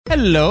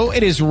Hello,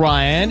 it is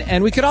Ryan,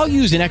 and we could all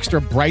use an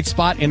extra bright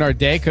spot in our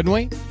day, couldn't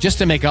we? Just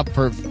to make up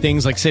for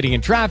things like sitting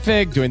in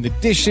traffic, doing the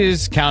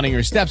dishes, counting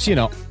your steps, you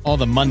know, all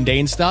the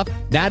mundane stuff.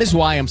 That is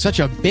why I'm such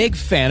a big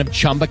fan of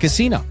Chumba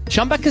Casino.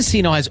 Chumba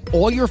Casino has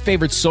all your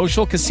favorite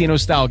social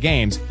casino-style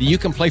games that you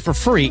can play for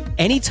free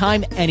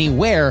anytime,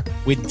 anywhere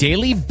with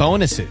daily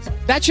bonuses.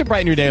 That should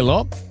brighten your day a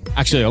little.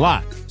 Actually, a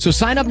lot. So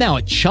sign up now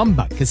at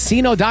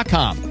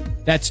ChumbaCasino.com.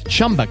 That's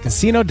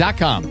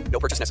ChumbaCasino.com. No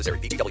purchase necessary.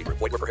 VGW Group.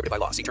 Void where prohibited by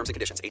law. See terms and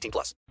conditions. 18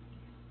 plus.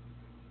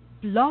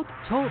 Blog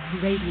Talk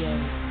Radio.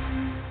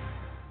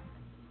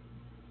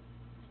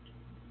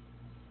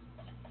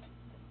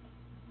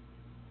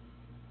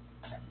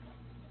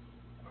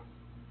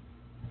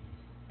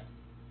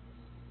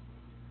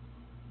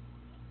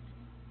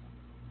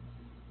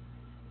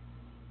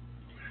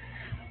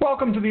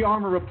 Welcome to the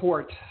Armor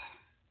Report.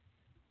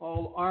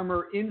 All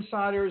Armor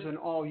insiders and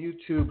all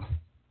YouTube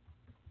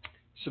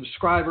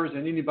subscribers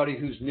and anybody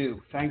who's new,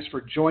 thanks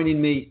for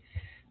joining me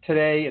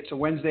today. It's a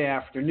Wednesday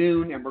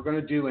afternoon, and we're going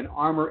to do an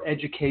Armor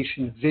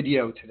education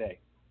video today.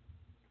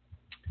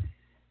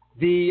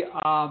 The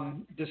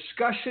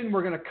discussion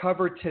we're going to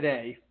cover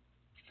today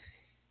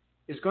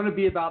is going to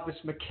be about this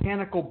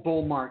mechanical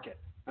bull market.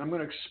 And I'm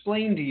going to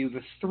explain to you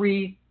the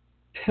three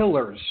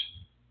pillars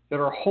that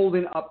are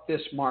holding up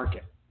this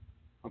market.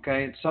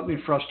 Okay, it's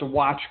something for us to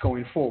watch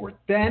going forward.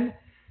 Then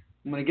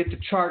I'm going to get to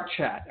chart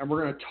chat, and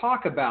we're going to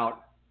talk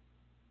about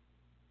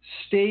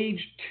stage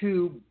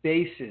 2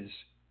 bases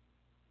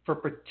for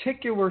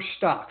particular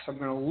stocks. I'm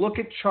going to look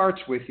at charts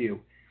with you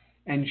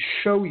and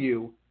show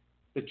you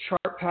the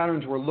chart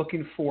patterns we're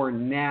looking for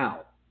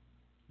now.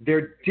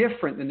 They're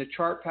different than the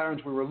chart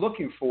patterns we were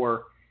looking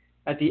for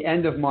at the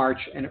end of March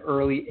and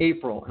early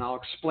April, and I'll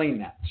explain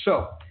that.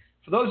 So,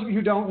 for those of you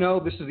who don't know,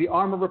 this is the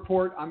Armor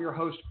Report. I'm your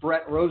host,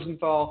 Brett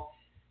Rosenthal.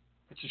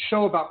 It's a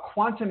show about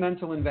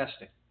quantamental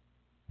investing.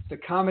 It's a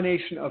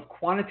combination of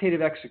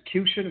quantitative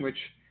execution, which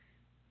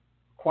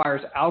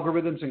requires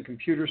algorithms and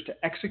computers to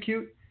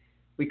execute.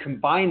 We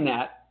combine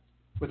that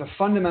with a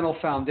fundamental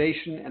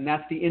foundation, and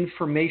that's the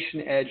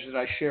information edge that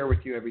I share with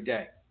you every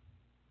day.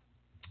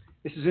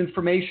 This is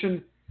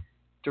information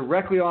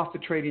directly off the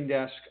trading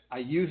desk. I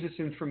use this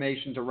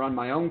information to run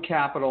my own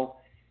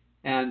capital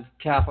and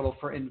capital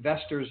for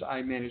investors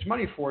I manage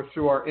money for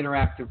through our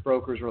Interactive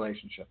Brokers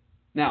relationship.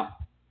 Now,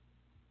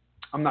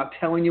 I'm not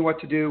telling you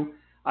what to do.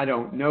 I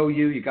don't know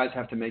you. You guys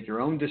have to make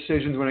your own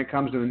decisions when it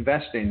comes to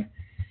investing.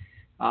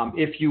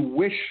 If you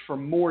wish for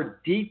more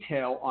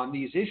detail on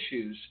these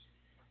issues,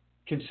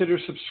 consider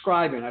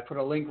subscribing. I put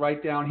a link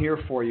right down here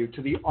for you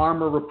to the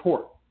Armor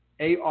Report,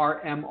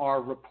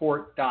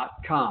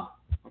 armrreport.com.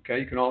 Okay,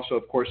 you can also,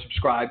 of course,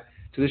 subscribe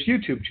to this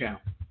YouTube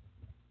channel,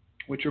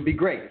 which would be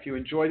great. If you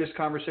enjoy this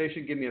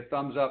conversation, give me a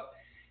thumbs up.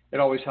 It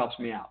always helps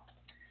me out.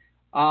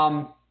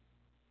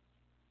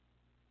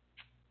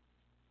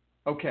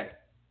 Okay.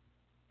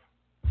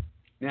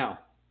 Now,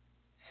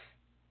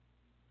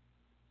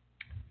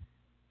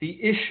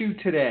 the issue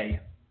today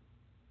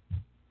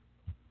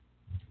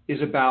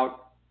is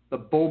about the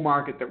bull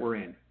market that we're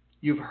in.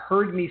 You've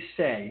heard me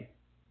say,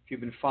 if you've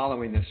been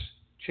following this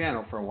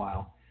channel for a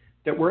while,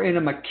 that we're in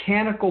a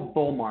mechanical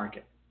bull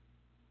market.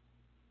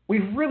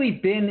 We've really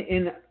been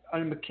in a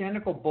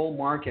mechanical bull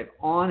market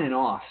on and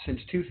off since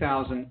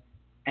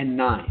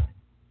 2009.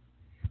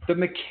 The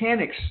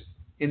mechanics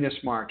in this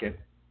market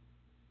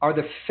are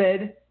the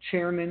Fed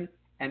chairman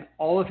and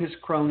all of his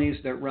cronies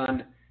that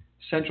run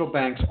central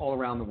banks all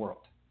around the world.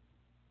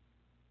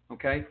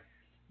 Okay?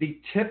 The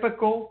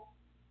typical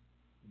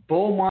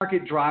bull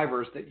market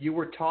drivers that you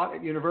were taught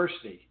at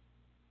university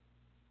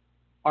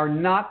are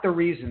not the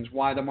reasons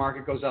why the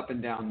market goes up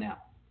and down now.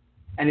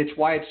 And it's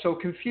why it's so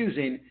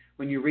confusing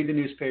when you read the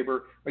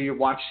newspaper or you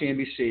watch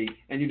CNBC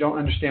and you don't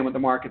understand what the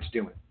market's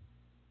doing.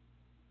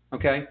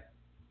 Okay?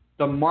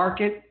 The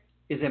market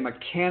is a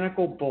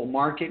mechanical bull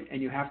market,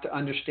 and you have to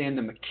understand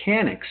the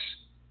mechanics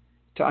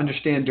to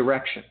understand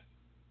direction.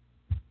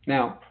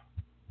 Now,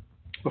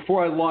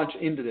 before I launch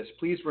into this,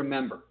 please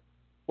remember,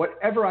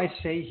 whatever I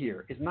say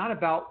here is not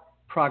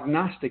about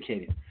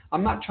prognosticating.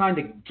 I'm not trying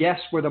to guess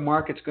where the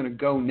market's going to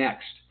go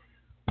next.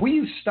 We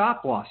use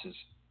stop losses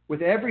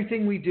with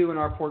everything we do in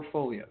our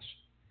portfolios.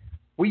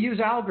 We use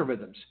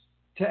algorithms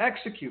to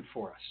execute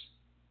for us.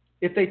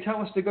 If they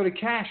tell us to go to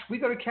cash, we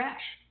go to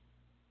cash.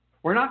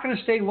 We're not going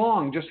to stay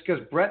long just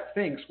because Brett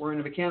thinks we're in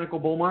a mechanical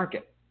bull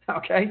market.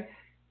 Okay?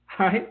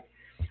 All right?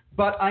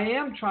 But I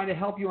am trying to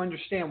help you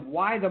understand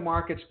why the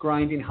market's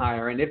grinding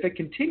higher. And if it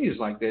continues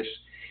like this,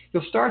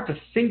 you'll start to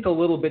think a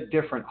little bit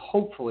different,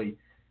 hopefully,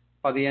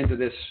 by the end of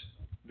this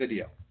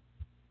video.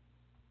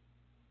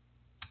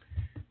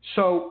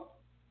 So,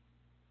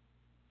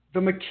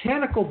 the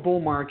mechanical bull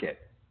market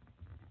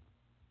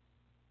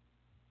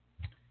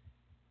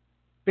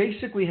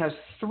basically has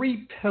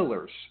three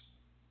pillars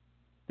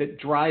that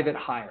drive it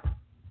higher.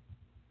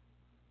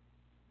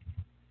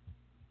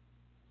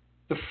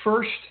 The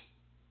first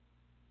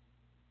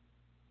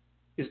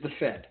is the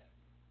Fed.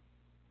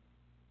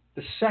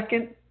 The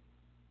second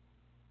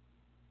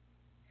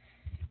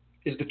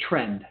is the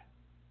trend.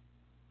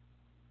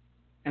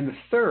 And the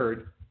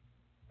third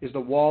is the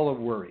wall of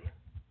worry.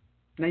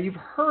 Now, you've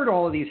heard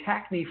all of these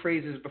hackney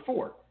phrases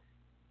before,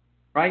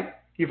 right?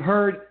 You've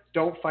heard,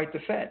 don't fight the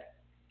Fed.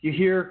 You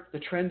hear, the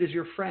trend is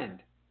your friend.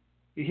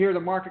 You hear, the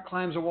market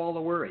climbs a wall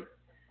of worry.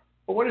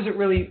 But what does it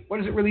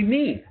really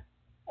mean?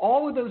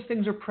 All of those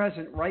things are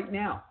present right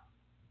now.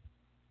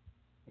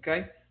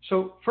 Okay?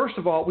 So, first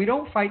of all, we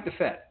don't fight the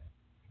Fed.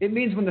 It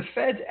means when the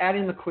Fed's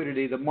adding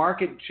liquidity, the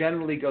market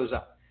generally goes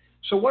up.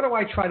 So what do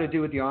I try to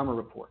do with the ARMR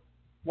report?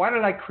 Why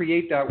did I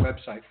create that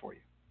website for you?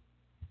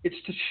 It's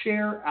to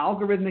share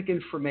algorithmic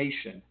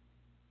information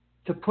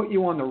to put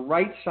you on the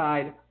right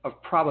side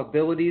of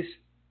probabilities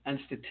and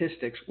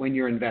statistics when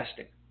you're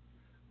investing.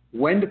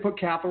 When to put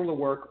capital to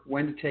work,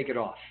 when to take it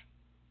off.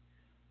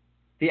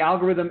 The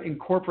algorithm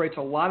incorporates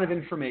a lot of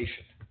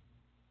information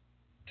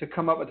to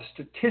come up with a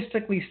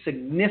statistically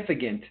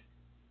significant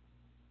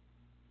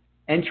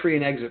entry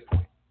and exit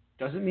point.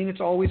 Doesn't mean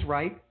it's always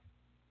right.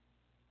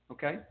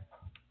 Okay?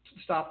 That's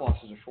what stop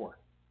losses are for.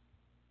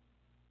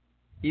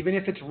 Even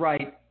if it's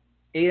right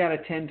 8 out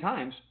of 10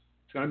 times,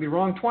 it's going to be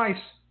wrong twice.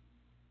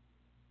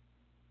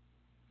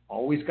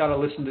 Always got to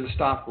listen to the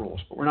stop rules,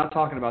 but we're not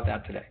talking about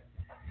that today.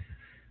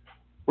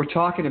 We're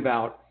talking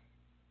about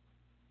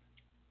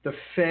the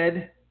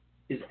Fed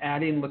is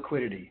adding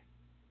liquidity.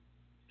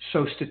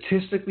 So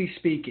statistically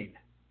speaking,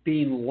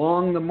 being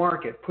long the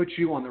market puts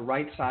you on the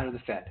right side of the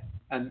Fed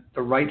and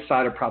the right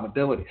side of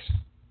probabilities.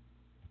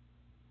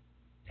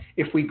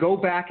 If we go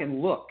back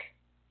and look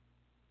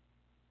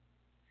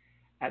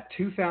at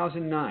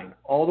 2009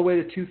 all the way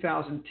to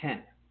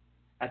 2010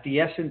 at the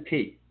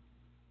S&P,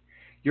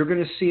 you're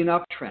going to see an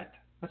uptrend.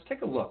 Let's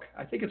take a look.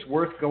 I think it's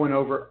worth going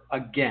over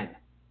again.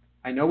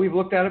 I know we've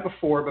looked at it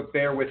before, but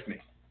bear with me.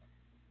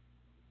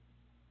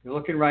 You're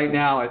looking right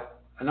now at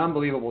an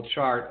unbelievable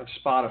chart of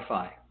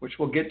Spotify, which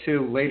we'll get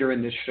to later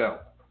in this show.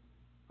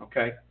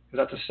 Okay?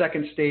 Because that's a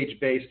second stage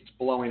base that's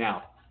blowing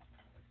out.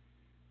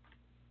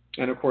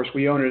 And of course,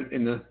 we own it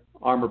in the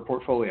ARMR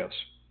portfolios.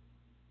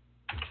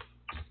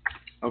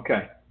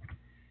 Okay.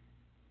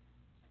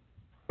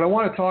 What I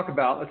want to talk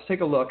about, let's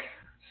take a look.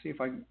 See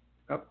if I'm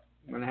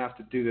going to have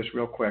to do this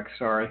real quick.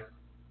 Sorry.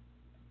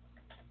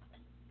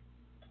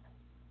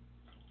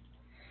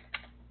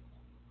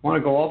 I want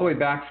to go all the way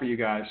back for you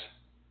guys.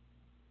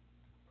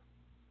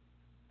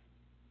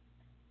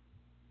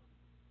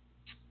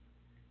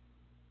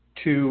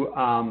 To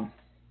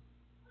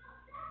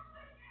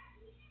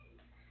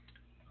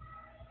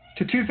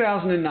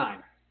 2009.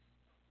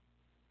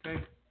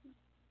 Okay.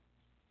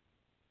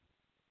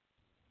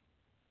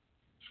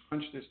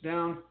 Crunch this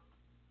down.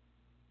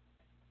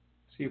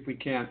 See if we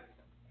can't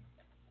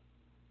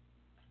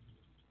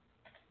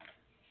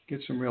get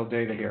some real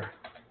data here.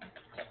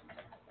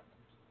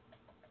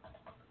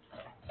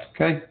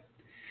 Okay.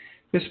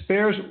 This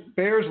bears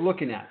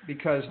looking at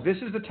because this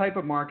is the type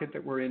of market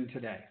that we're in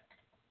today.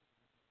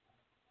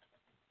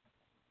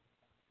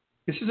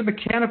 This is a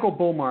mechanical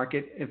bull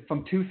market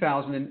from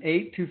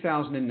 2008,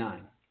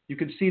 2009. You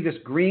can see this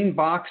green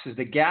box is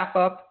the gap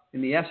up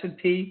in the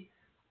S&P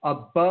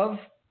above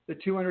the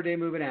 200-day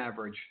moving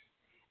average.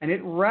 And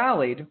it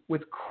rallied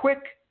with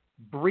quick,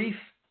 brief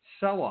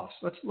sell-offs.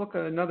 Let's look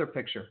at another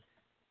picture.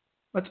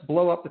 Let's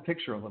blow up the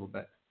picture a little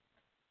bit.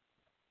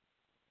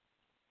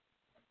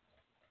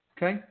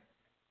 Okay?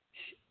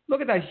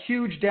 Look at that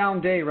huge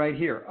down day right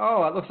here.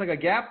 Oh, it looks like a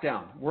gap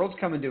down. World's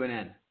coming to an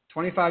end.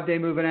 25-day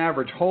moving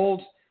average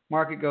holds.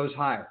 Market goes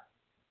higher.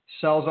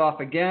 Sells off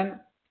again,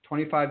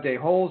 25-day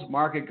holds,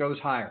 market goes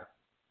higher.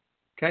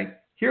 Okay?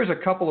 Here's a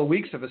couple of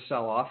weeks of a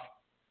sell-off.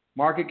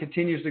 Market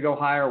continues to go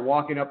higher,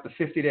 walking up the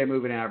 50-day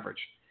moving average.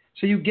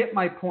 So you get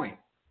my point.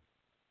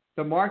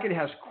 The market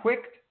has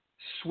quick,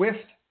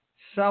 swift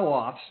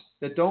sell-offs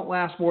that don't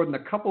last more than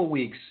a couple of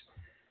weeks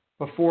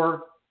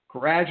before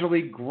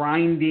gradually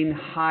grinding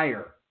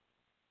higher.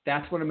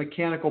 That's what a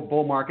mechanical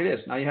bull market is.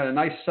 Now you had a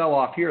nice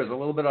sell-off here. It's a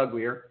little bit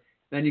uglier.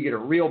 Then you get a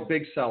real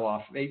big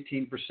sell-off of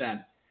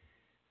 18%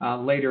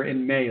 later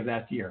in May of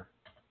that year.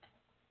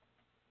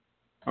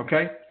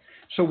 Okay?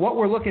 So what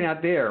we're looking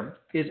at there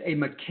is a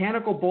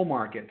mechanical bull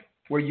market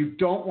where you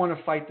don't want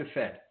to fight the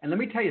Fed. And let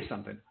me tell you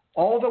something.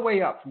 All the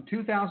way up from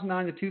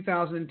 2009 to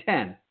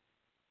 2010,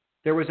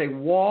 there was a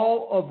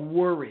wall of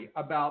worry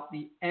about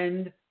the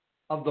end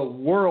of the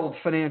world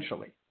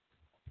financially.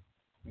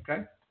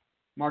 Okay?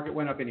 Market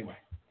went up anyway.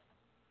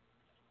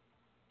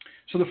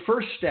 So the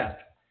first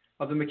step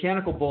of the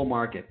mechanical bull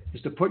market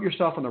is to put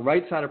yourself on the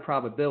right side of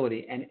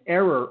probability and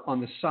error on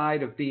the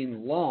side of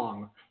being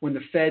long when the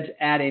Fed's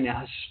adding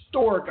a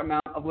historic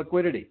amount of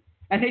liquidity.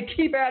 And they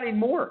keep adding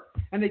more.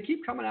 And they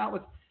keep coming out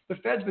with, the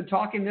Fed's been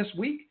talking this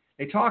week.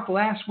 They talked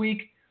last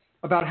week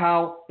about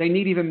how they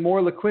need even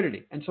more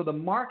liquidity. And so the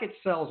market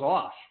sells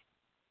off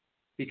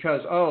because,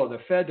 oh, the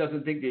Fed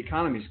doesn't think the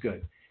economy's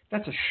good.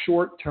 That's a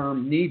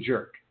short-term knee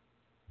jerk.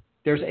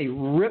 There's a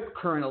rip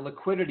current of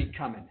liquidity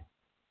coming.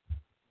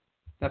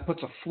 That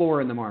puts a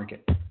floor in the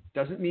market.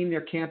 Doesn't mean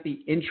there can't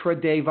be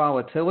intraday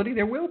volatility.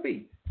 There will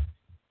be.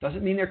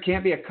 Doesn't mean there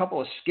can't be a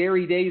couple of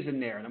scary days in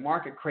there and the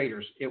market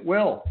craters. It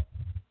will.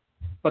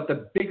 But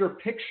the bigger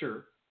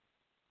picture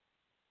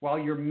while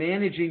you're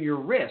managing your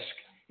risk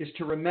is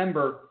to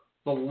remember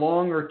the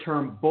longer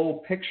term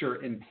bull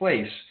picture in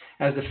place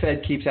as the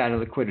Fed keeps adding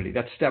liquidity.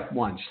 That's step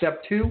one.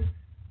 Step two,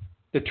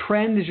 the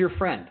trend is your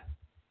friend.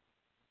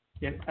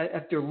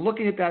 After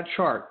looking at that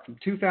chart from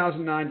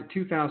 2009 to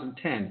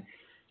 2010,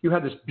 you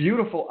had this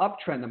beautiful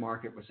uptrend the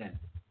market was in.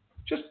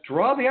 Just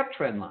draw the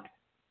uptrend line.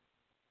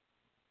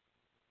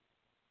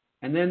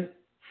 And then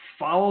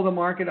follow the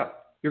market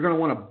up. You're going to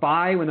want to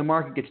buy when the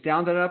market gets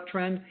down to that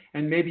uptrend,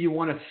 and maybe you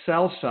want to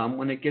sell some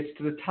when it gets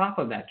to the top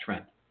of that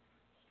trend,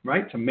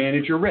 right? To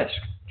manage your risk.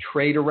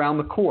 Trade around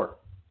the core.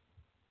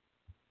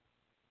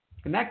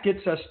 And that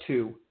gets us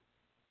to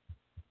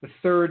the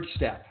third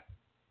step,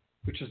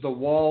 which is the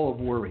wall of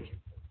worry.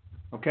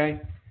 Okay?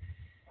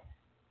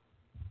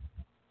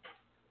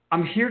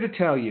 I'm here to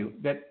tell you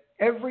that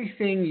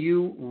everything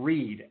you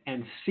read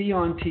and see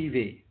on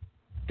TV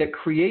that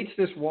creates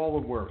this wall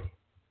of worry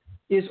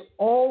is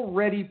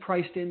already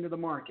priced into the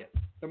market.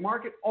 The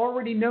market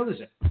already knows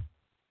it.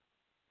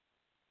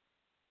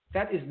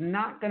 That is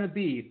not going to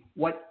be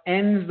what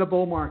ends the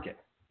bull market.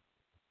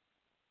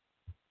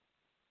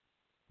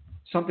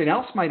 Something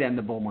else might end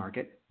the bull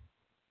market.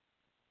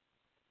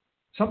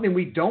 Something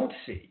we don't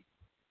see.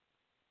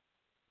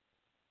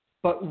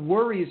 But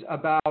worries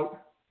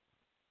about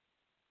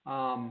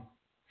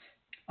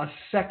a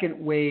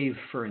second wave,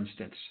 for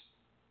instance.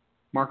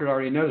 Market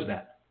already knows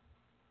that.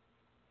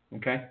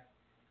 Okay?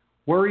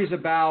 Worries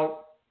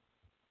about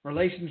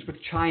relations with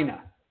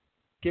China.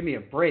 Give me a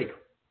break.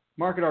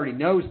 Market already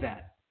knows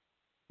that.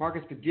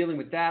 Market's been dealing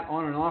with that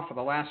on and off for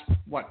the last,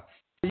 4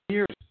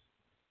 years?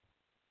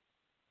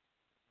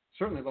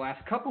 Certainly the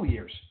last couple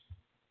years.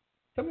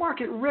 The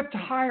market ripped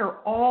higher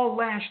all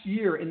last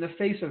year in the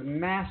face of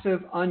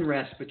massive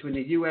unrest between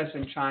the U.S.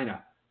 and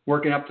China,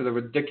 working up to the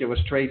ridiculous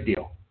trade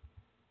deal.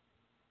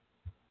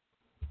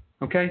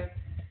 Okay?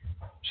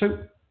 So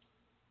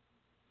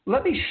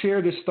let me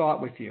share this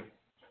thought with you,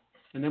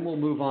 and then we'll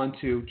move on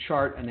to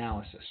chart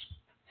analysis.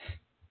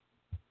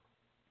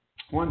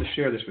 I wanted to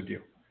share this with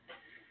you.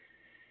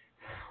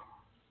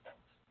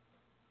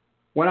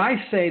 When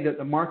I say that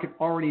the market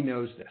already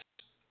knows this,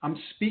 I'm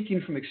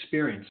speaking from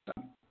experience.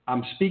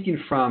 I'm speaking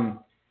from,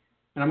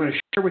 and I'm going to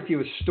share with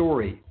you a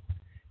story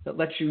that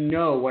lets you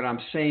know what I'm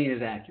saying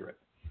is accurate.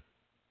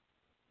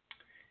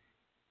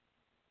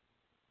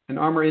 And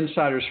Armor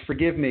Insiders,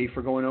 forgive me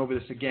for going over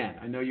this again.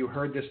 I know you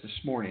heard this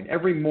morning.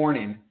 Every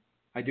morning,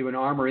 I do an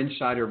Armor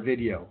Insider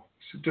video,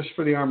 just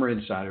for the Armor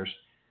Insiders,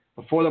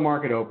 before the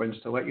market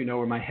opens to let you know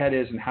where my head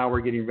is and how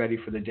we're getting ready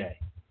for the day.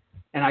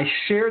 And I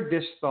shared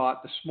this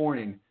thought this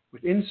morning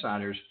with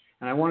insiders,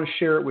 and I want to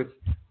share it with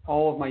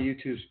all of my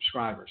YouTube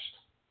subscribers.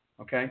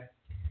 Okay?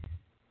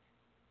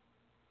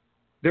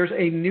 There's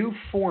a new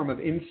form of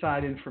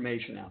inside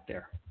information out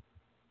there,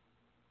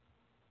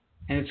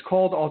 and it's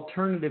called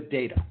alternative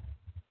data.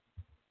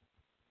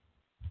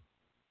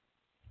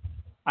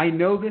 I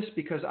know this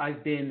because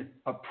I've been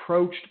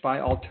approached by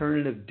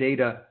alternative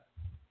data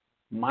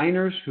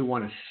miners who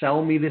want to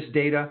sell me this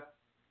data.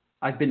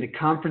 I've been to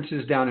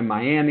conferences down in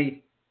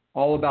Miami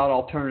all about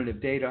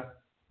alternative data.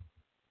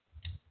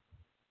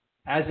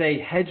 As a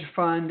hedge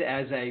fund,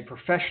 as a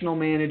professional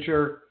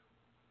manager,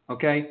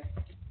 okay,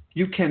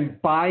 you can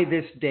buy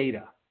this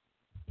data.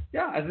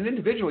 Yeah, as an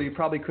individual, you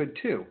probably could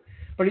too.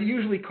 But it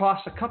usually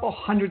costs a couple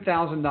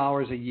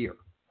 $100,000 a year.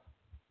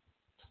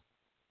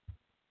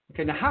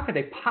 Okay, now how could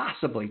they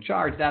possibly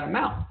charge that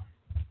amount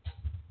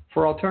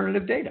for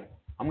alternative data?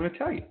 I'm going to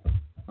tell you.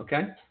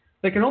 Okay?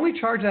 They can only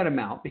charge that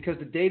amount because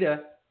the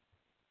data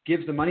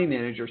gives the money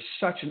manager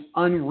such an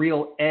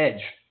unreal edge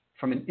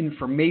from an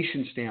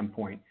information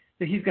standpoint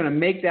that he's going to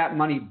make that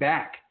money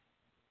back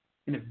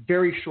in a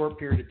very short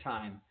period of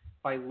time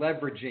by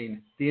leveraging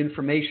the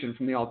information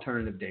from the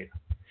alternative data.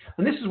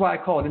 And this is why I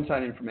call it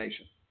inside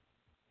information.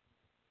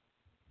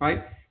 Right?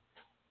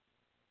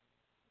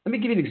 Let me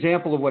give you an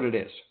example of what it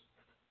is.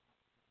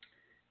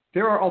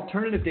 There are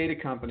alternative data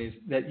companies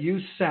that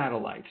use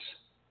satellites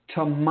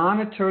to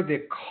monitor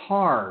the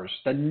cars,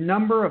 the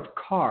number of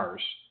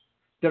cars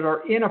that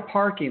are in a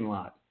parking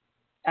lot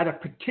at a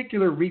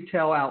particular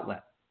retail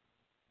outlet.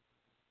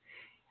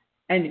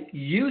 And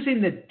using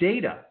the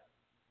data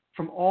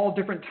from all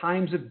different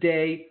times of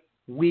day,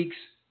 weeks,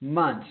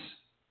 months,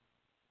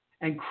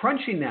 and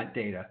crunching that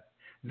data,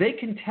 they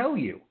can tell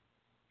you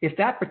if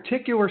that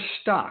particular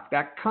stock,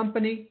 that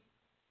company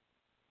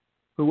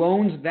who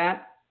owns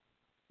that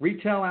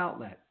retail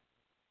outlet,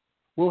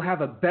 will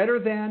have a better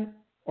than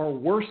or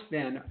worse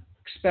than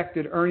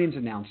expected earnings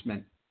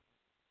announcement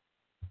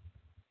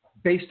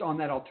based on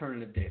that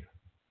alternative data.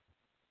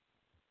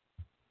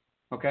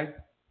 Okay?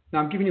 Now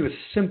I'm giving you a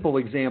simple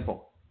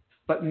example,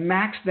 but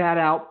max that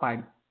out by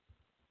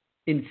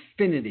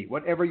infinity,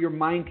 whatever your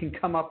mind can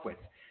come up with.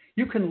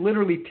 You can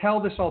literally tell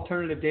this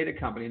alternative data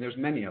company, and there's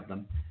many of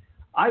them,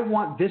 I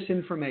want this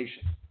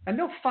information, and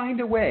they'll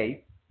find a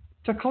way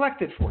to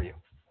collect it for you.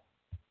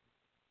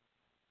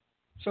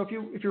 So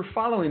if you're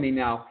following me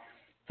now,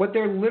 what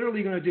they're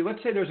literally going to do,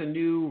 let's say there's a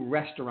new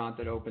restaurant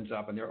that opens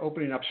up and they're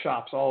opening up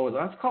shops all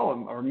over, let's call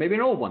them, or maybe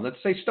an old one, let's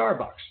say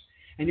Starbucks.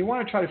 and you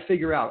want to try to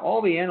figure out,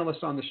 all the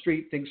analysts on the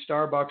street think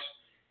Starbucks,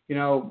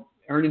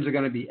 earnings are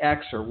going to be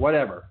X or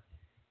whatever.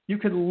 You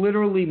could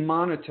literally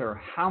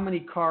monitor how many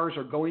cars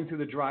are going through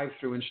the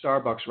drive-thru in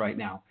Starbucks right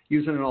now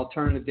using an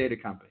alternative data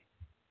company.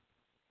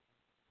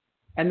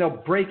 And they'll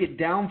break it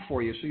down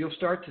for you, so you'll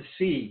start to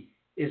see,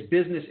 is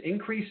business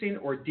increasing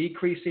or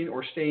decreasing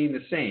or staying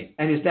the same?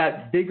 And is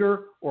that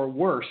bigger or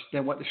worse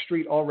than what the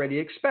street already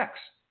expects?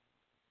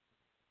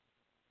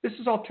 This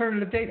is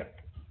alternative data.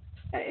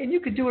 And you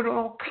could do it on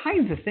all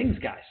kinds of things,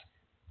 guys.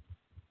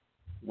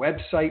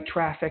 Website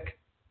traffic.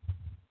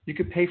 You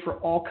could pay for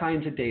all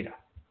kinds of data.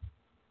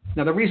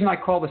 Now, the reason I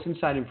call this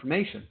inside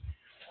information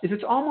is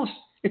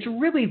it's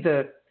really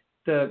the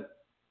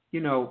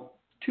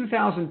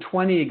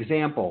 2020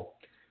 example.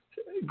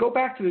 Go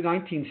back to the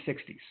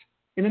 1960s.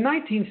 In the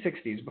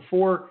 1960s,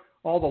 before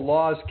all the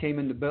laws came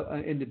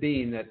into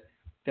being that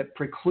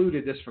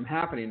precluded this from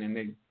happening, and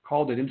they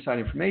called it inside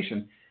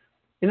information,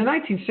 in the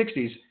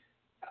 1960s,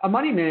 a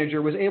money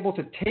manager was able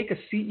to take a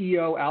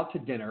CEO out to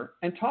dinner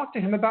and talk to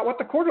him about what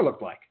the quarter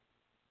looked like.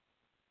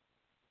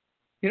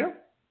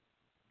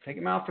 Take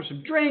him out for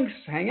some drinks,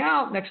 hang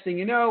out. Next thing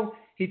you know,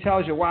 he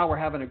tells you, wow, we're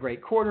having a great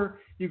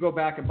quarter. You go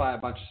back and buy a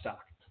bunch of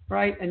stock,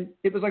 right? And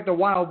it was like the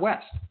Wild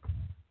West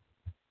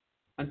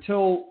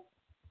until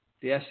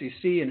the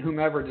SEC and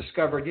whomever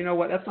discovered,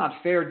 that's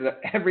not fair to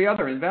every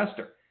other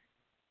investor.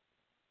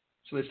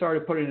 So they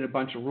started putting in a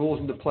bunch of rules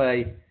into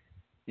play,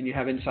 and you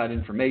have inside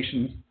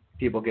information.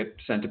 People get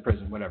sent to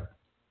prison, whatever.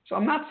 So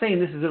I'm not saying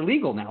this is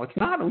illegal now. It's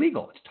not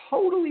illegal. It's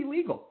totally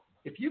legal.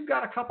 If you've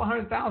got a couple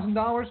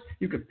 $100,000,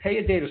 you could pay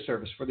a data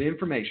service for the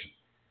information.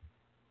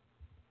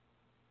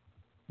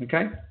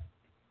 Okay?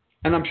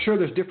 And I'm sure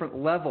there's different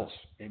levels.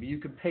 Maybe you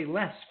could pay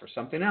less for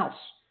something else,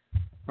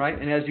 right?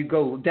 And as you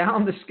go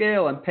down the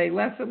scale and pay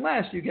less and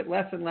less, you get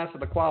less and less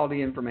of the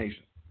quality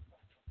information.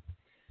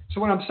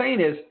 So what I'm saying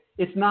is,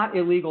 it's not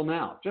illegal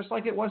now. Just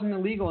like it wasn't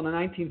illegal in the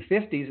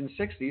 1950s and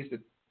 60s to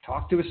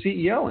talk to a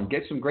CEO and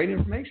get some great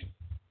information.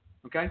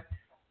 Okay?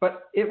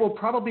 But it will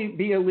probably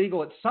be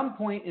illegal at some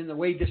point in the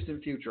way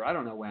distant future. I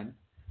don't know when.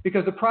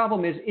 Because the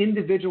problem is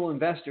individual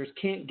investors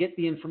can't get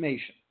the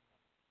information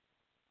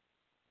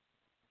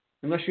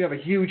unless you have a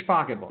huge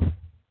pocketbook.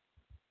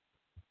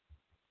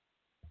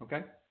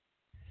 Okay?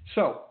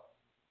 So,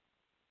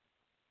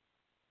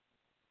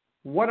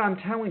 what I'm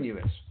telling you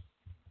is,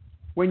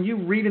 when you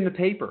read in the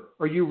paper,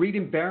 or you read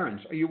in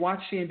Barron's, or you watch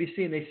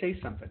CNBC and they say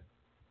something,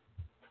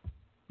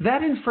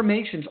 that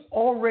information's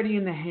already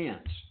in the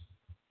hands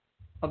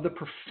of the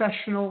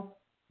professional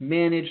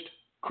managed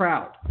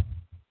crowd.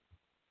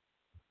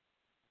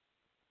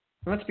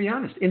 Now, let's be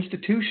honest,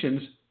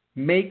 institutions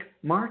make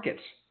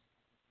markets.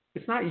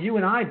 It's not you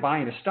and I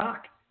buying a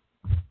stock.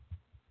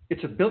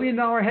 It's a $1 billion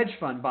hedge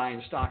fund buying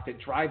a stock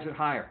that drives it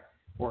higher,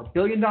 or a $1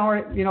 billion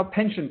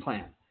pension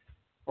plan,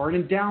 or an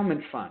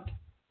endowment fund.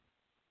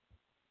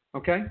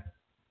 Okay?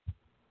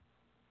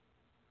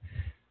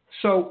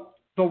 So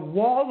the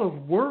wall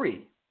of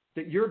worry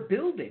that you're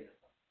building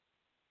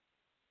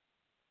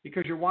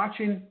because you're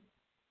watching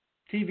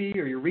TV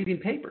or you're reading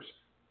papers,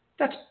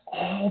 that's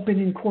all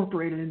been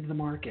incorporated into the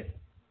market.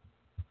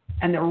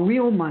 And the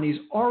real money's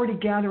already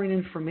gathering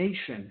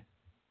information,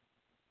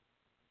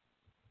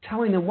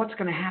 telling them what's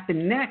going to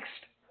happen next.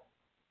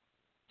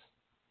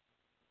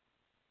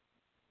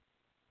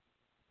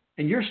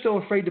 And you're still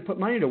afraid to put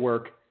money to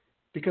work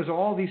because of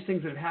all these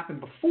things that have happened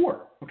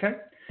before, okay?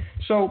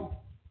 So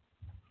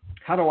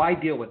how do I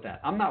deal with that?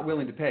 I'm not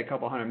willing to pay a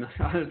couple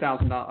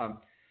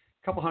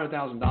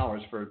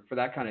 $100,000 for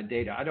that kind of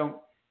data.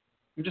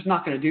 I'm just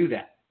not going to do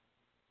that,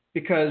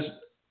 because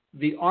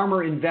the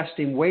armor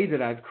investing way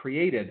that I've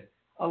created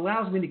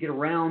allows me to get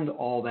around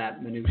all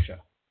that minutia.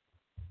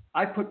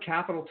 I put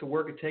capital to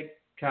work and take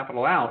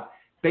capital out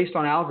based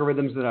on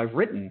algorithms that I've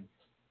written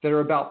that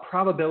are about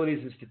probabilities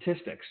and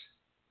statistics.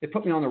 They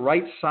put me on the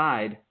right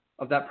side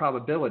of that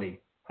probability,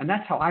 and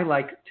that's how I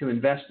like to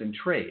invest and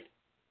trade.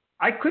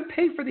 I could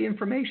pay for the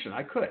information.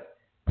 I could.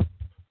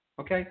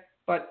 Okay?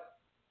 But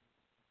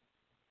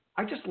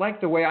I just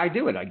like the way I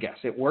do it, I guess.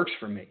 It works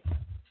for me.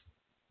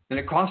 And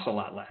it costs a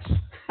lot less.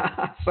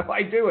 So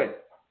I do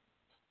it.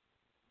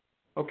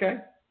 Okay?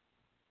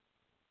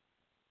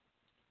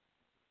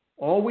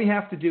 All we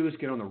have to do is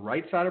get on the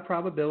right side of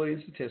probability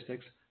and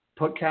statistics,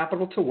 put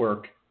capital to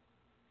work,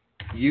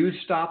 use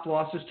stop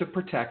losses to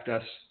protect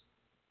us,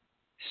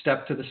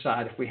 step to the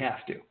side if we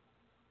have to.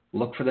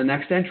 Look for the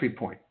next entry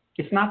point.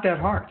 It's not that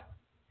hard.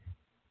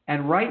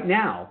 And right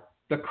now,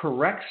 the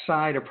correct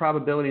side of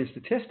probability and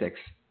statistics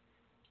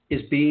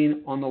is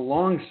being on the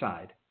long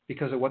side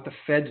because of what the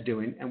Fed's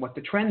doing and what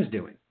the trend's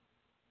doing.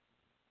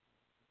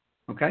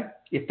 Okay?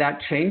 If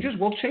that changes,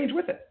 we'll change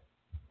with it.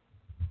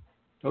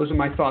 Those are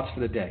my thoughts for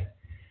the day.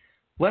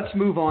 Let's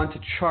move on to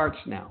charts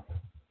now.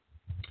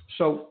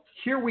 So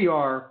here we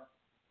are,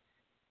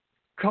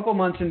 a couple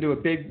months into a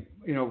big,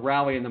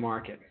 rally in the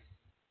market.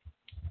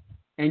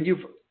 And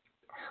you've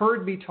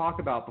heard me talk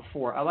about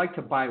before, I like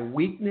to buy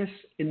weakness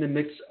in the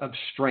midst of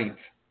strength.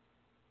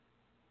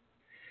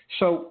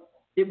 So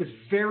it was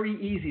very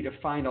easy to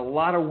find a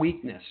lot of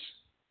weakness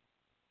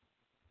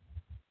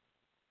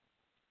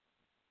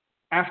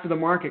after the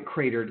market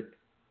cratered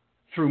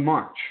through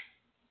March.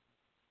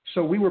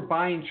 So we were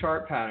buying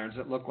chart patterns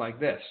that look like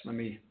this. Let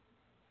me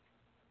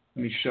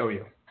show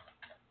you.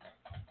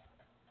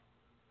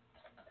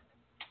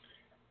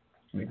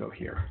 Let me go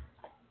here.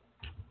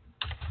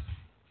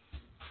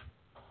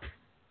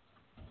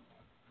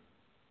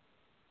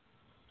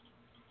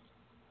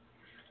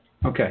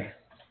 Okay.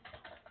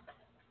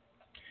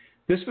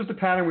 This was the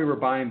pattern we were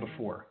buying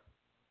before.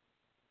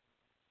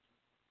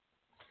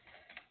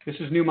 This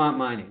is Newmont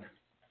Mining.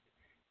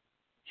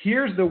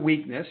 Here's the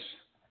weakness.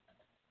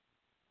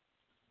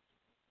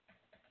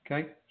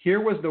 Okay. Here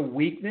was the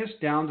weakness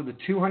down to the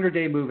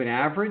 200-day moving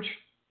average.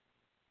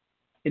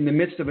 In the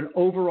midst of an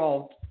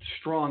overall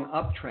strong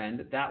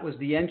uptrend, that was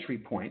the entry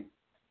point,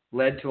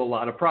 led to a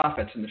lot of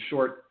profits in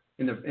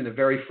the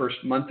very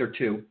first month or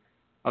two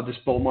of this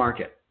bull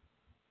market.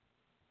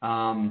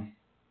 Let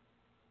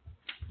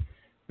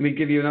me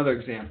give you another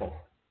example.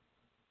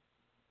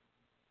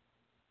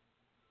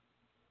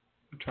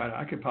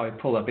 I could probably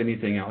pull up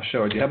anything else,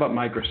 show it to you. How about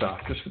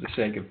Microsoft, just for the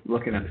sake of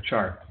looking at the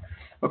chart?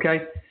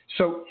 Okay,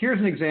 so here's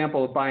an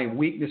example of buying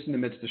weakness in the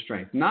midst of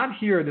strength. Not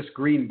here, this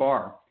green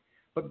bar,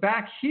 but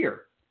back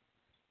here.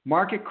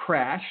 Market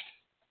crashed,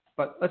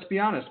 but let's be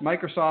honest,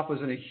 Microsoft was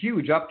in a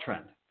huge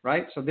uptrend,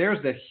 right? So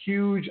there's the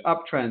huge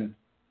uptrend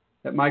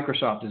that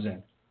Microsoft is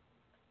in.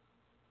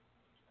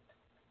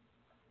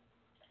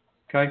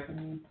 Okay,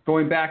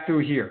 going back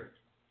through here.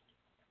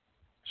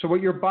 So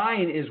what you're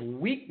buying is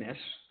weakness.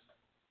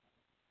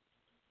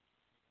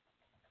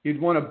 You'd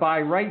want to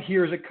buy right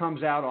here as it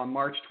comes out on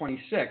March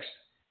 26th.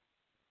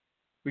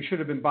 We should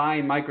have been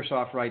buying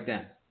Microsoft right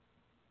then.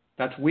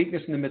 That's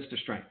weakness in the midst of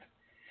strength.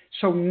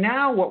 So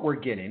now what we're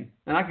getting,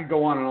 and I could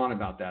go on and on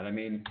about that. I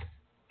mean,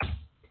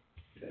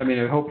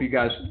 I hope you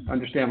guys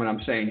understand what I'm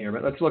saying here,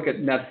 but let's look at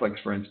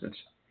Netflix, for instance.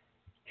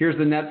 Here's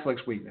the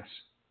Netflix weakness.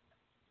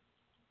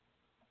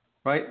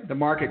 Right? The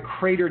market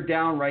cratered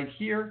down right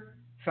here,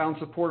 found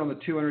support on the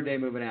 200-day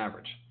moving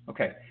average.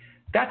 Okay.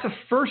 That's a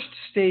first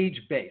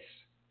stage base.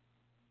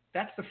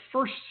 That's the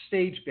first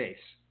stage base.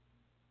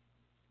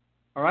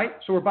 All right?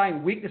 So we're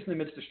buying weakness in the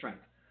midst of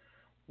strength.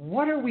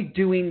 What are we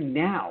doing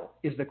now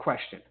is the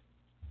question.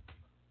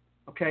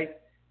 Okay?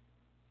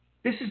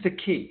 This is the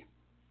key.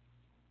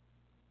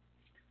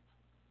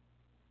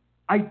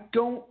 I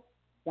don't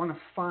want to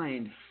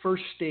find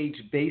first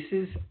stage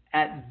bases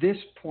at this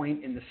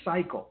point in the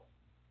cycle,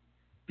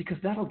 because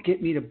that'll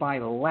get me to buy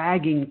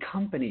lagging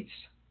companies.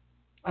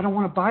 I don't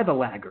want to buy the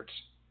laggards.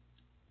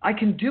 I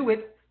can do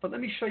it, but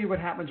let me show you what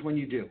happens when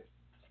you do.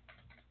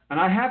 And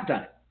I have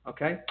done it,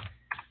 okay?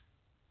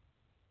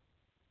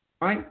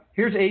 All right,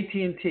 here's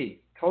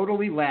AT&T,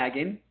 totally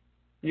lagging.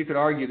 You could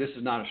argue this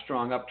is not a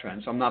strong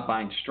uptrend, so I'm not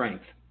buying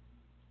strength.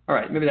 All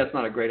right, maybe that's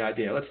not a great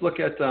idea. Let's look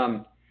at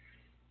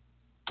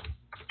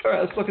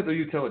let's look at the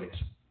utilities.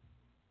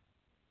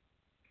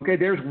 Okay,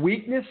 there's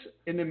weakness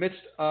in the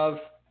midst of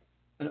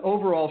an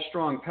overall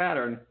strong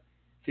pattern.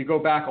 If you go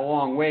back a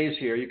long ways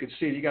here, you can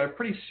see you got a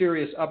pretty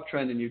serious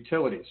uptrend in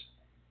utilities.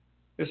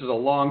 This is a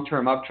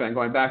long-term uptrend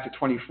going back to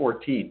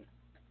 2014,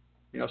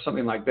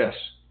 something like this.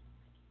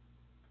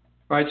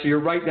 All right, so you're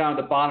right down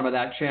at the bottom of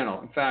that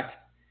channel. In fact,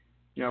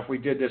 if we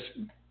did this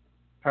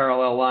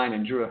parallel line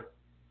and drew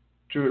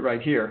it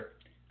right here,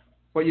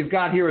 what you've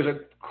got here is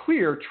a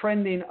clear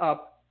trending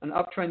up, an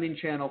uptrending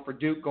channel for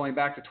Duke going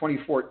back to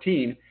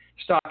 2014.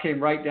 Stock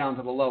came right down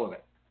to the low of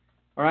it.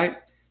 All right,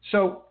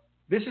 so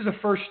this is a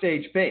first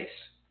stage base.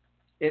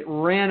 It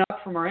ran up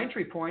from our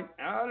entry point,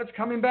 and it's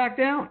coming back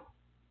down.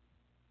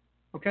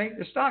 Okay,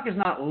 the stock is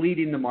not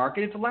leading the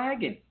market, it's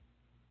lagging.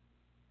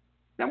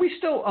 Now, we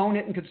still own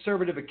it in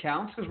conservative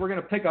accounts because we're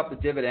going to pick up the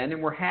dividend,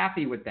 and we're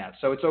happy with that,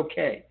 so it's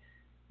okay.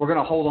 We're going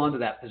to hold on to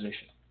that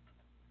position.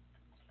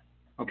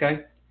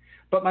 Okay?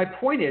 But my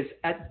point is,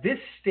 at this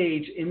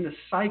stage in the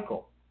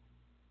cycle,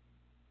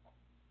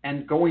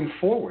 and going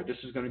forward, this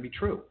is going to be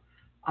true,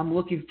 I'm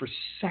looking for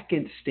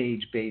second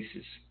stage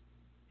bases.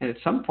 And at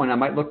some point, I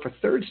might look for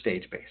third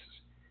stage bases.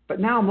 But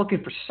now I'm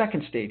looking for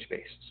second stage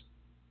bases.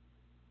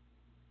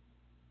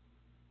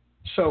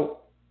 So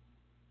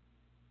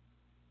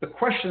the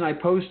question I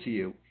pose to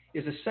you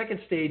is a second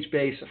stage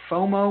base a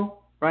FOMO,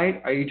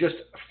 right? Are you just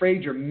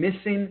afraid you're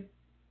missing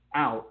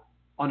out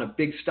on a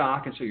big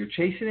stock and so you're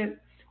chasing it?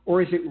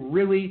 Or is it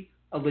really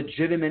a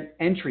legitimate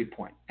entry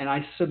point? And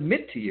I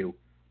submit to you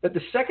that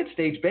the second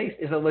stage base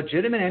is a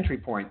legitimate entry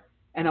point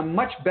and a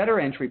much better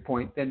entry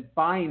point than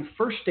buying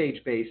first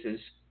stage bases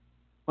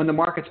when the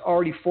market's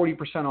already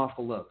 40% off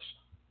the lows.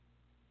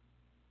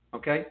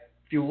 Okay?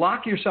 If you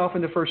lock yourself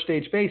in the first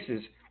stage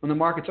bases, when the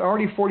market's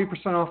already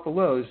 40% off the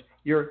lows,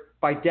 you're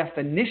by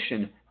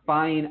definition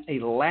buying a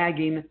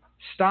lagging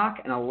stock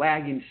and a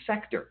lagging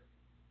sector.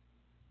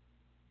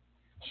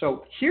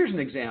 So here's an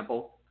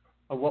example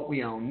of what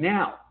we own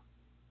now.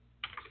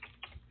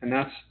 And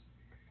that's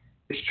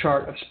this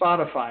chart of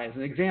Spotify as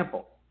an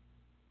example.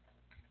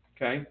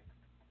 Okay?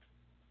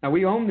 Now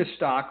we own this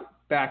stock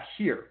back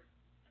here.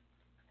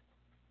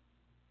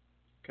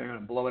 Okay, I'm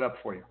going to blow it up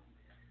for you.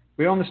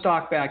 We own the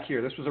stock back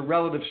here. This was a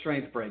relative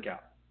strength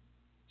breakout.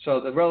 So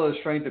the relative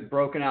strength had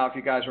broken out, if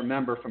you guys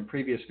remember from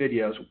previous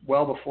videos,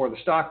 well before the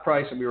stock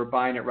price, and we were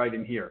buying it right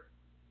in here.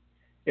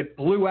 It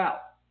blew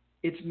out.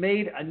 It's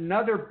made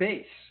another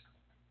base.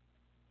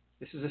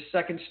 This is a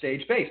second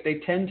stage base. They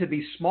tend to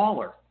be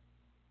smaller.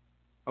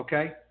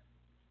 Okay?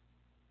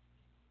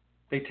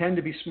 They tend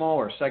to be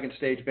smaller, second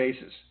stage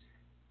bases.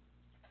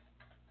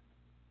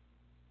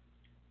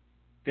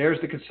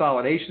 There's the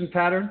consolidation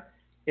pattern.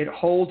 It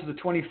holds the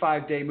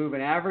 25-day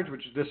moving average,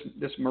 which is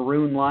this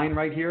maroon line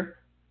right here,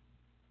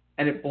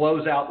 and it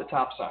blows out the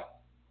top side.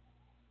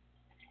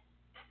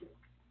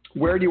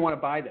 Where do you want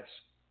to buy this?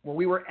 Well,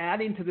 we were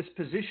adding to this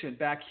position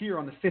back here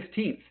on the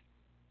 15th.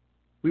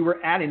 We were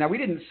adding. Now, we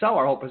didn't sell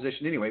our whole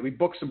position anyway. We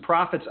booked some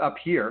profits up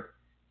here.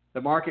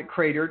 The market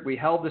cratered. We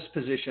held this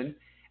position.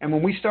 And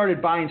when we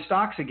started buying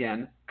stocks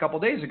again a couple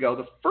days ago,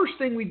 the first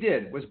thing we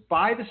did was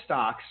buy the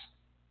stocks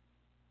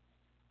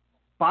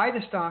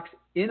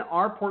in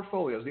our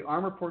portfolios, the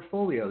ARMOR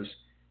portfolios,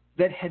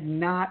 that had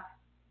not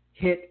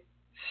hit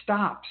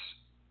stops.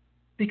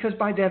 Because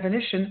by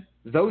definition,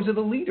 those are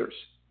the leaders.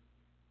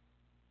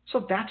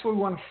 So that's where we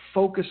want to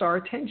focus our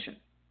attention.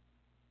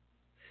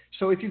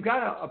 So if you've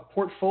got a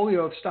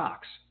portfolio of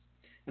stocks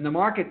and the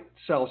market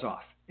sells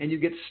off and you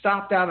get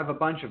stopped out of a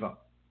bunch of them,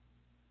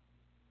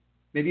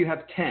 maybe you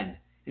have 10 and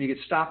you get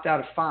stopped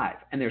out of 5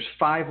 and there's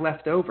 5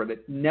 left over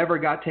that never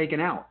got taken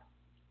out,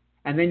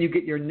 and then you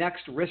get your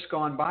next risk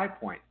on buy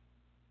point,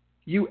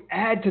 you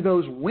add to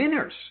those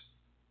winners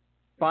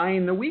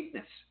buying the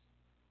weakness.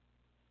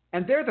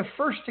 And they're the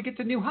first to get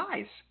to new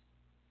highs.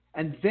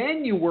 And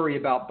then you worry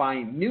about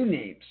buying new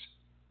names.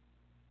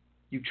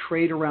 You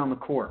trade around the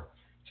core.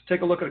 So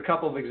take a look at a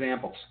couple of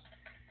examples.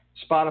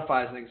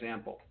 Spotify is an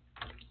example.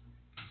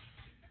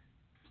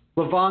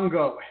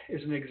 Livongo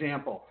is an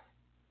example.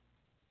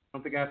 I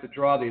don't think I have to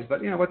draw these,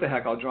 but what the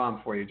heck, I'll draw them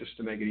for you just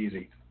to make it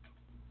easy.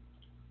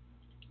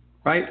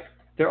 Right?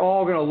 They're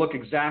all going to look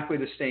exactly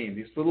the same.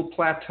 These little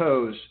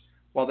plateaus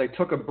while they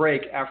took a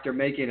break after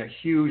making a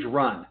huge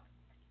run.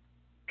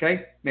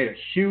 Okay? Made a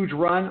huge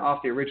run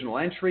off the original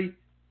entry.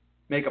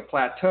 Make a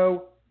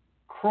plateau,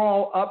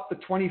 crawl up the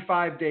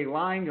 25-day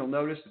line. You'll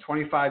notice the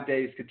 25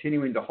 days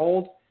continuing to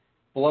hold,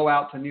 blow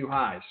out to new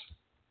highs.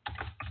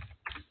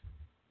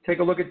 Take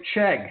a look at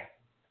Chegg.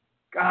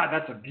 God,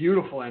 that's a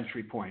beautiful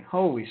entry point.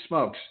 Holy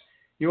smokes.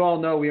 You all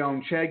know we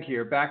own Chegg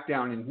here, back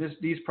down in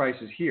these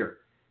prices here.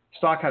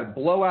 Stock had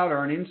blowout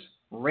earnings,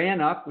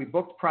 ran up. We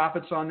booked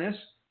profits on this.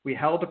 We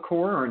held a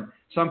core, or in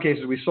some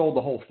cases we sold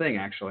the whole thing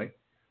actually.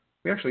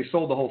 We actually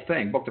sold the whole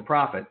thing, booked a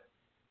profit.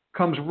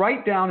 Comes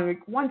right down, and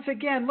once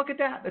again, look at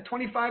that. The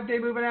 25-day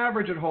moving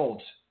average it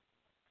holds.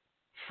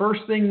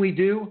 First thing we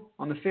do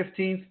on the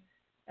 15th,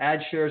 add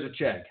shares of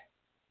Chegg.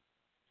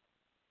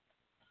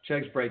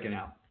 Chegg's breaking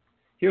out.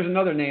 Here's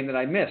another name that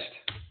I missed.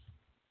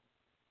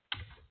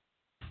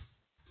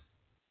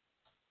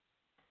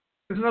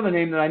 There's another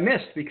name that I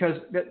missed because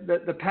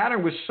the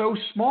pattern was so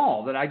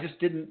small that I just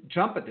didn't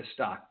jump at this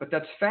stock, but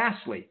that's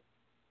Fastly.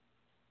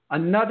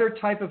 Another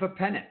type of a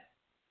pennant.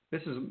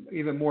 This is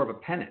even more of a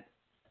pennant.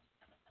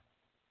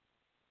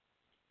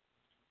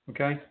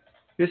 Okay?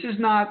 This is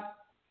not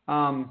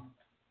FOMO,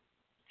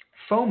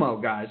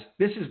 guys.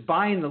 This is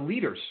buying the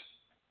leaders.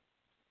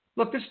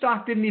 Look, this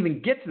stock didn't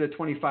even get to the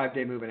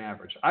 25-day moving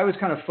average. I was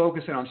kind of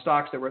focusing on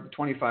stocks that were at the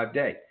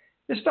 25-day.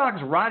 This stock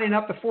is riding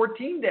up the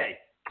 14-day.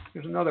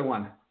 Here's another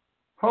one.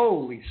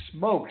 Holy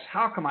smokes.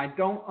 How come I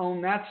don't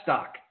own that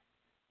stock?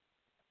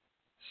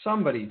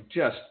 Somebody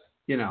just,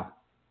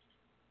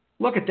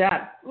 look at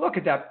that. Look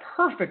at that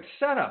perfect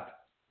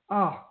setup.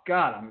 Oh,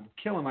 God, I'm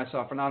killing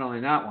myself for not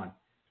owning that one.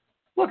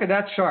 Look at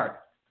that chart.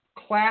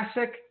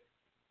 Classic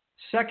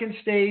second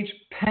stage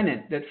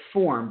pennant that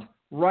formed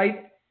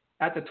right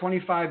at the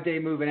 25-day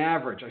moving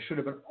average. I should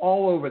have been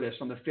all over this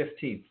on the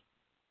 15th.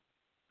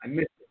 I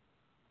missed it.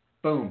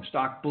 Boom,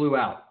 stock blew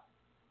out.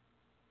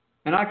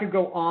 And I could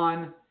go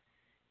on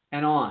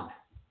and on.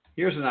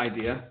 Here's an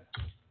idea.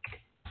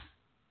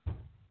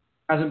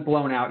 Hasn't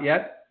blown out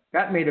yet.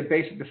 That made a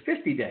base at the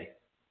 50-day.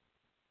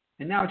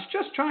 And now it's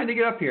just trying to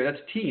get up here.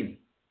 That's team.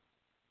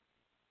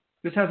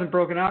 This hasn't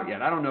broken out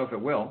yet. I don't know if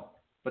it will,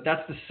 but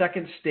that's the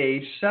second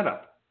stage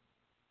setup.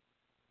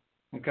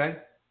 Okay?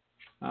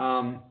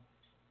 I'll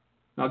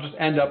just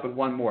end up with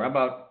one more. How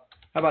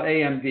about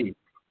AMD?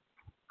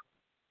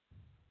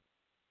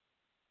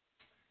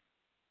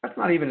 That's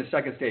not even a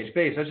second stage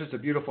base. That's just a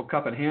beautiful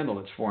cup and handle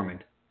that's forming.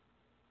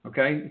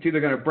 Okay? It's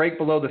either going to break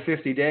below the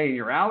 50-day and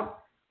you're out,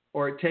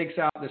 or it takes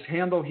out this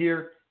handle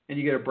here and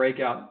you get a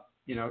breakout.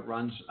 It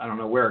runs, I don't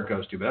know where it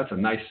goes to, but that's a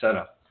nice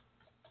setup.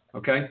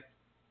 Okay?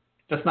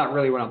 That's not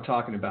really what I'm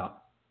talking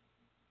about.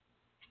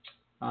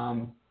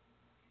 Trying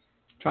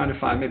to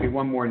find maybe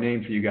one more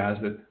name for you guys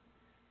that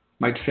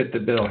might fit the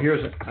bill.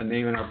 Here's a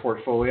name in our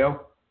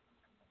portfolio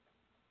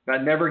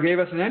that never gave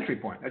us an entry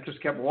point. That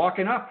just kept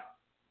walking up.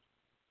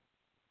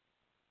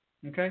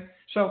 Okay?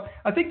 So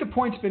I think the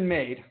point's been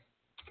made.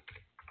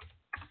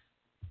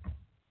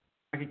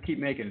 I could keep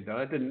making it,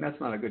 though. That's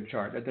not a good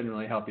chart. That didn't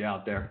really help you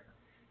out there.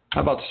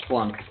 How about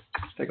Splunk?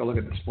 Let's take a look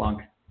at the Splunk.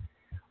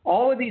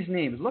 All of these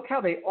names, look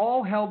how they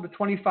all held the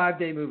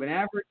 25-day moving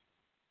average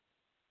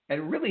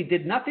and really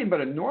did nothing but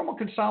a normal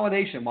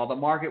consolidation while the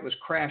market was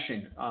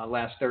crashing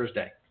last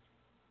Thursday.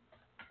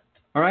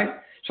 All right?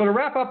 So to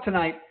wrap up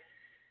tonight,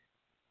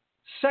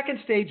 second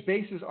stage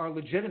bases are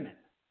legitimate.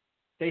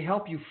 They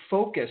help you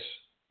focus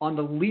on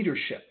the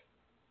leadership.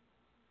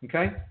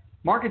 Okay?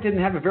 Market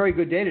didn't have a very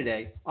good day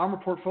today.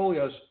 ARMOR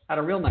Portfolios had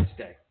a real nice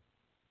day.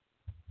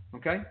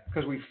 Okay?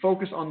 Because we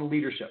focus on the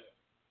leadership.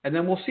 And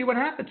then we'll see what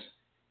happens.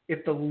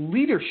 If the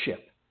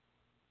leadership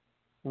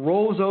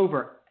rolls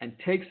over and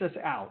takes us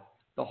out,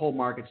 the whole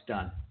market's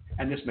done.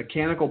 And this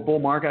mechanical bull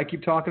market I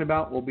keep talking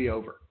about will be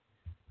over.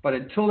 But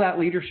until that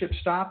leadership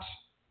stops,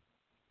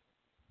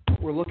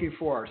 we're looking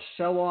for our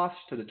sell-offs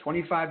to the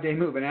 25-day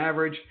moving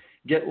average,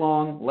 get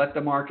long, let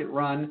the market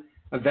run.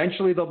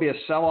 Eventually, there'll be a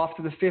sell-off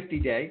to the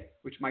 50-day,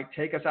 which might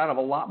take us out of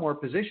a lot more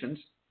positions.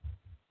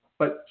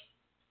 But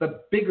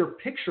the bigger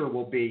picture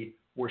will be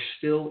we're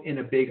still in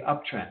a big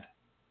uptrend.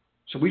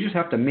 So we just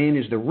have to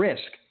manage the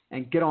risk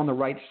and get on the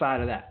right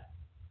side of that.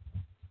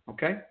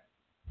 Okay?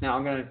 Now,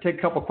 I'm going to take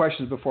a couple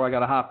questions before I got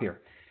to hop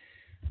here.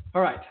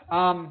 All right.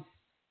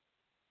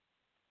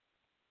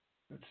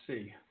 Let's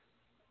see.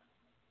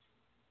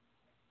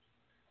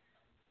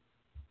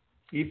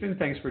 Ethan,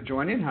 thanks for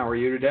joining. How are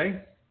you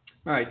today?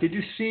 All right. Did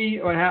you see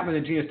what happened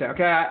in Genius Day?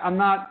 Okay, I'm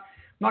not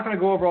going to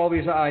go over all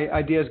these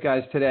ideas,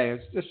 guys, today.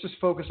 Let's just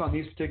focus on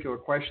these particular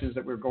questions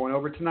that we're going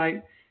over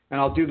tonight, and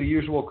I'll do the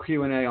usual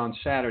Q&A on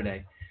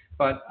Saturday.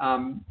 But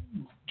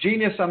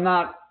Genius, I'm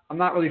not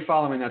really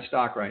following that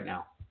stock right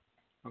now.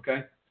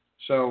 Okay,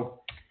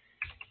 so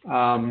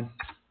have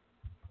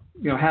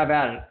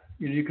at it.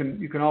 You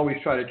can always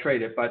try to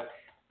trade it, but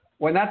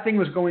when that thing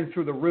was going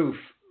through the roof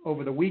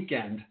over the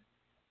weekend,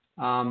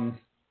 I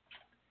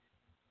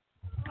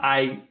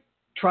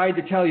tried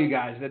to tell you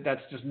guys that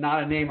that's just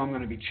not a name I'm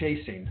going to be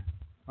chasing.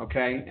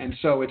 Okay, and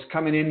so it's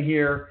coming in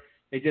here.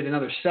 They did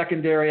another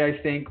secondary,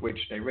 I think, which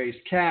they raised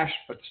cash,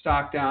 put the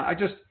stock down.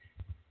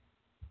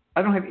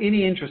 I don't have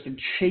any interest in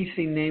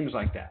chasing names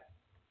like that.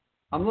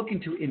 I'm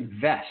looking to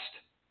invest.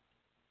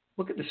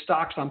 Look at the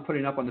stocks I'm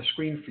putting up on the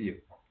screen for you.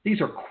 These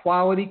are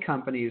quality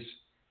companies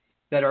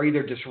that are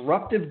either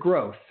disruptive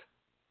growth,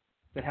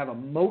 that have a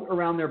moat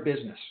around their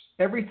business.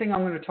 Everything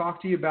I'm going to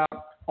talk to you about,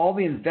 all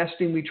the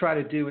investing we try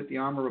to do at the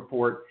ARMOR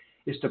Report,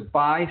 is to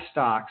buy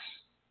stocks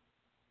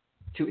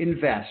to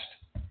invest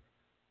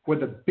where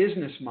the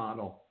business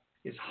model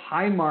is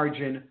high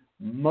margin,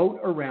 moat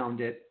around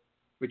it,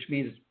 which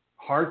means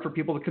hard for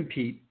people to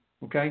compete.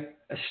 Okay,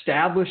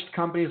 established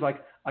companies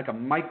like a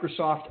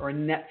Microsoft or a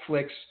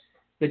Netflix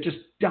that just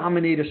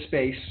dominate a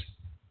space.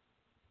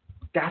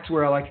 That's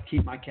where I like to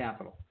keep my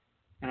capital,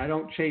 and I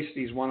don't chase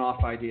these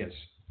one-off ideas.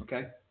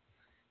 Okay,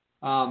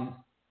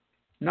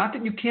 not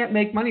that you can't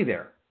make money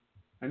there.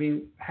 I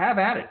mean, have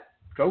at it.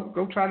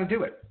 Go try to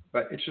do it,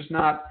 but it's just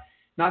not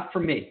for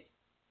me.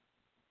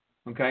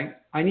 Okay,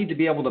 I need to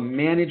be able to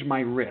manage my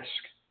risk.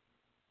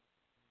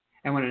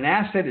 And when an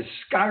asset is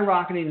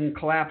skyrocketing and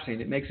collapsing,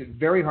 it makes it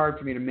very hard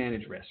for me to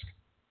manage risk.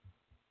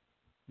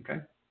 Okay.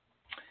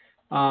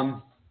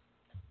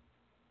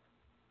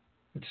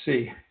 Let's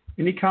see.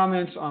 Any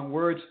comments on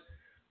words?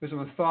 There's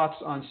some thoughts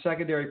on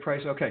secondary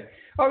price. Okay.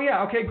 Oh,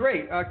 yeah. Okay,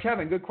 great.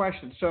 Kevin, good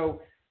question.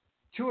 So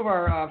two of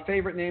our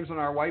favorite names on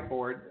our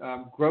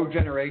whiteboard, Grow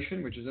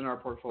Generation, which is in our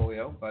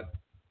portfolio, but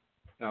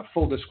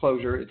full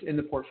disclosure, it's in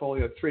the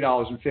portfolio at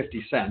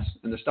 $3.50,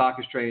 and the stock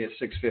is trading at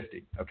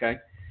 $6.50. Okay.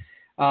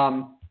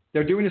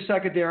 They're doing a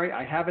secondary.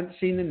 I haven't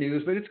seen the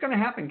news, but it's going to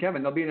happen,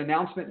 Kevin. There'll be an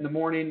announcement in the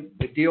morning.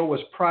 The deal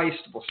was priced.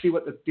 We'll see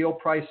what the deal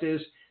price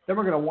is. Then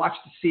we're going to watch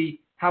to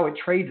see how it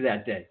trades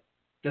that day.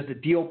 Does the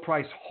deal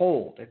price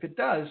hold? If it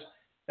does,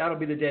 that'll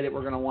be the day that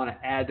we're going to want to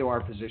add to our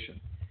position.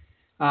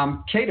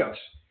 Kratos.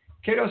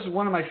 Kratos is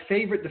one of my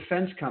favorite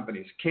defense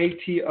companies,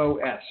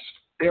 KTOS.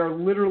 They are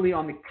literally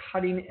on the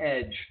cutting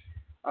edge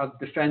of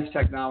defense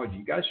technology.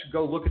 You guys should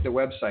go look at their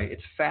website.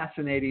 It's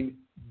fascinating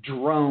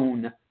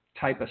drone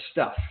type of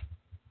stuff.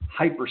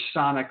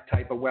 Hypersonic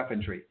type of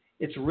weaponry.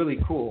 It's really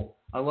cool.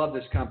 I love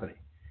this company.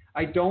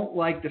 I don't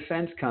like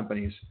defense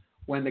companies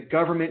when the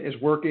government is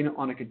working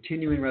on a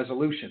continuing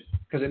resolution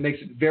because it makes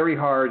it very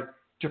hard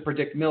to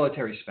predict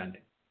military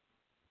spending.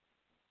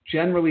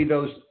 Generally,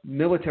 those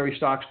military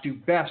stocks do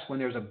best when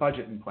there's a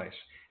budget in place.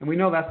 And we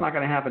know that's not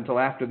going to happen until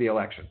after the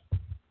election.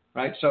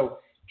 Right? So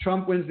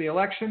Trump wins the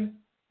election,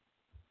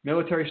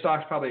 military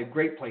stocks probably a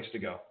great place to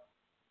go.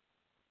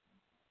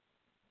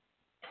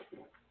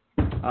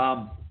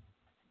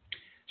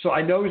 So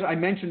I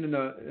mentioned in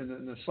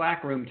the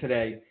Slack room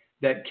today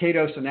that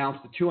Kratos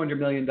announced a $200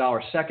 million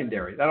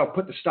secondary. That'll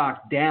put the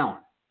stock down.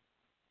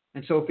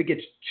 And so if it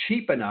gets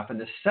cheap enough and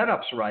the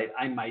setup's right,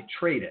 I might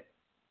trade it.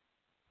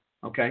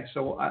 Okay,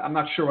 so I'm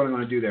not sure what I'm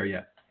going to do there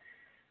yet.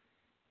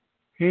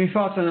 Any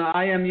thoughts on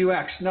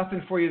IMUX?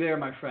 Nothing for you there,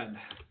 my friend.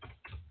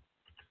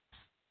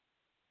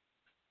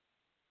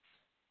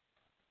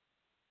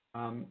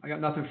 I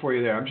got nothing for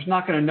you there. I'm just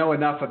not going to know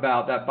enough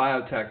about that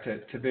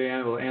biotech to be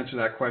able to answer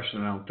that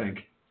question, I don't think.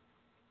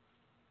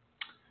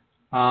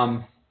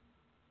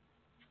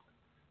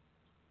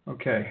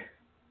 Okay.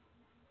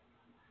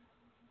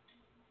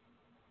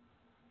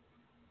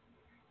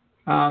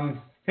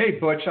 Hey,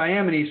 Butch, I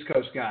am an East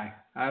Coast guy.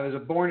 I was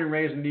born and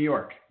raised in New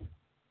York.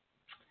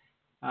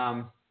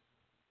 Let's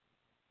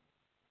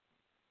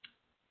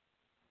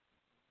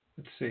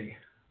see.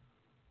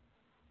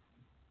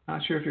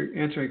 Not sure if you're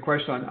answering a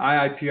question on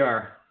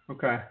IIPR.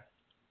 Okay.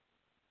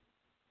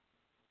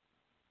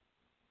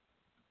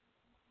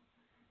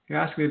 You're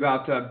asking me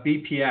about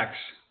BPX.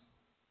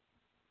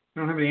 I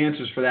don't have any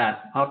answers for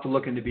that. I'll have to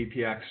look into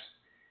BPX.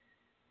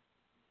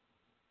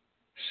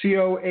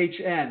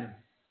 COHN.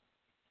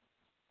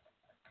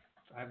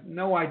 I have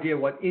no idea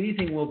what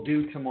anything will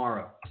do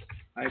tomorrow.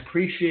 I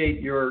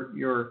appreciate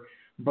your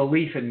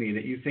belief in me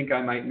that you think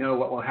I might know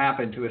what will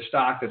happen to a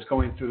stock that's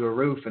going through the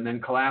roof and then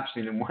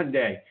collapsing in one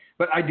day.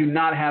 But I do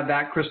not have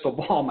that crystal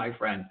ball, my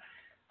friend.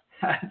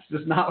 That's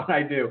just not what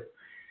I do.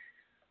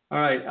 All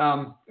right.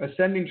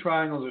 Ascending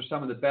triangles are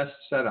some of the best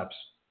setups.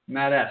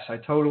 Matt S., I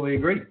totally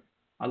agree.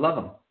 I love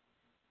them.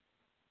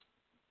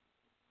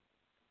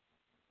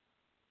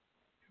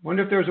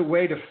 Wonder if there's a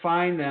way to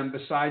find them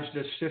besides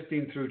just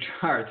sifting through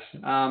charts.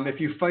 If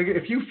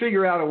you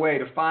figure out a way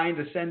to find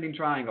ascending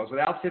triangles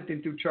without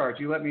sifting through charts,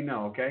 you let me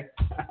know, okay?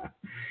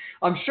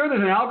 I'm sure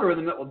there's an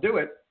algorithm that will do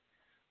it.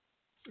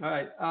 All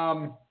right.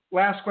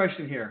 Last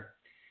question here.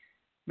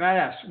 Matt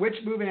S., which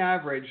moving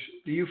average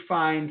do you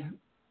find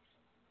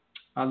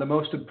the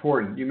most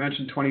important? You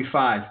mentioned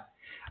 25.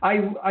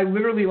 I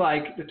literally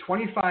like the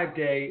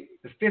 25-day,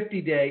 the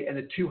 50-day, and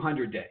the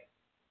 200-day.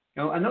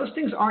 And those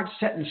things aren't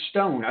set in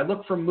stone. I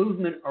look for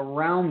movement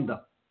around them.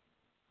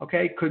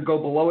 Okay, could go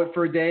below it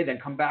for a day, then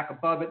come back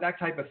above it, that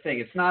type of thing.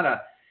 It's not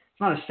a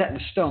set in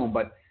stone,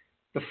 but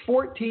the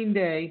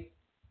 14-day,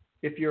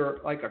 if you're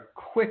like a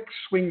quick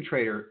swing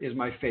trader, is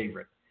my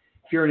favorite.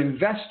 If you're an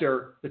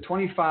investor, the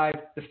 25,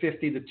 the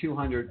 50, the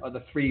 200 are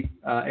the three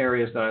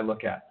areas that I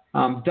look at.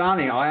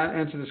 Donnie, I'll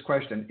answer this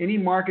question. Any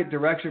market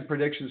direction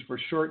predictions for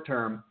short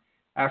term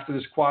after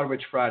this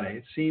Quad-Witch Friday?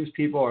 It seems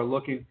people are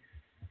looking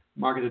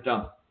market to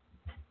dump.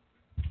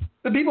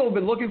 The people have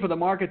been looking for the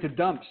market to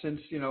dump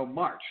since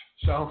March.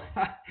 So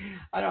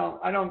I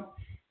don't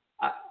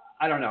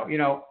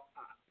know.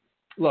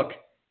 Look,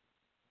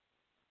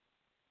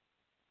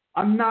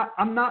 I'm not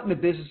in the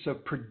business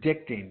of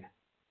predicting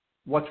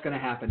what's going to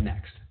happen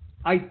next.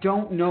 I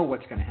don't know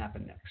what's going to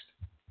happen next.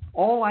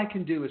 All I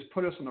can do is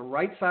put us on the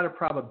right side of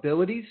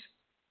probabilities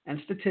and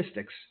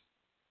statistics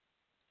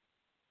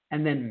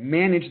and then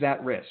manage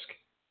that risk.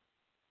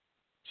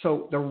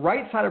 So the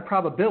right side of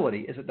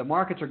probability is that the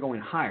markets are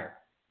going higher.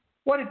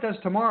 What it does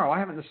tomorrow, I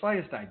haven't the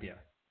slightest idea,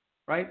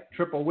 right?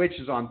 Triple Witch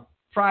is on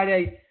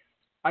Friday.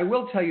 I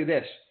will tell you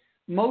this.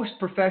 Most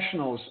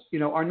professionals,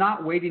 are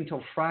not waiting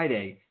till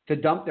Friday to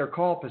dump their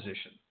call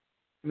position.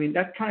 I mean,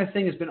 that kind of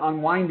thing has been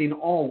unwinding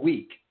all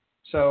week.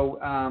 So,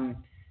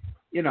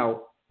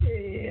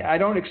 I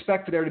don't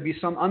expect there to be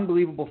some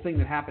unbelievable thing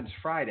that happens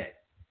Friday.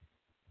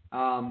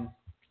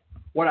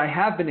 What I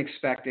have been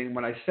expecting,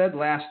 what I said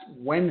last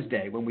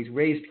Wednesday when we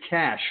raised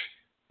cash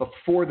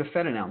before the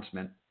Fed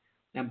announcement,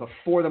 and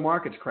before the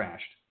markets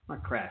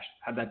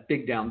had that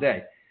big down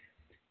day.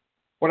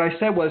 What I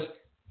said was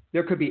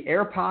there could be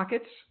air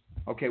pockets.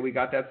 Okay, we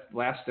got that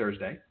last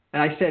Thursday.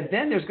 And I said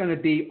then there's going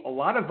to be a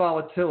lot of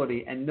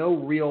volatility and no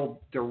real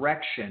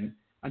direction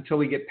until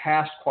we get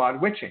past quad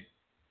witching.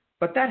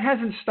 But that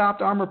hasn't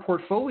stopped ARMOR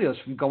portfolios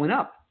from going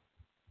up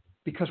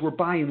because we're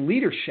buying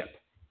leadership,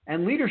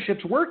 and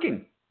leadership's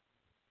working.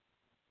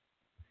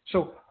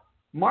 So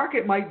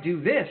market might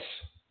do this,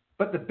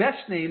 but the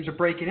best names are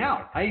breaking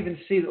out. I even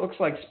see it looks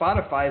like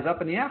Spotify is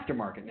up in the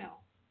aftermarket now.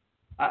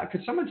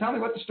 Could someone tell me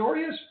what the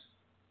story is?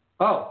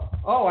 Oh,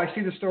 I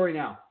see the story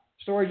now.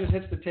 Story just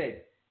hits the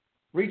tape.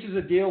 Reaches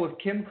a deal with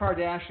Kim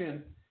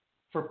Kardashian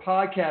for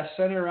podcasts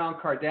centered around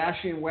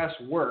Kardashian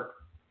West's work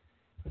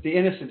with the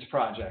Innocence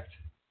Project.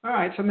 All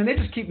right, so they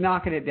just keep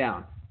knocking it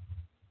down,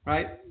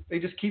 right? They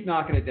just keep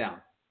knocking it down.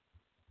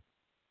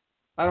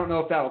 I don't know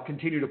if that will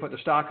continue to put the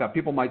stock up.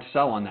 People might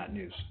sell on that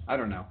news. I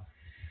don't know.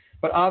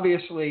 But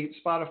obviously,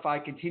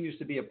 Spotify continues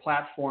to be a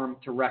platform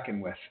to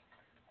reckon with,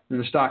 and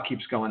the stock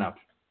keeps going up.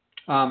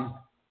 All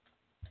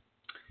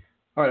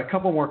right, a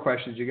couple more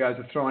questions you guys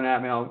are throwing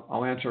at me.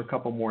 I'll answer a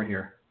couple more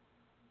here.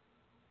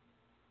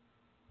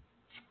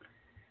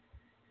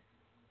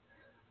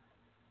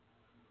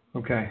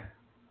 Okay.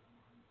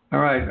 All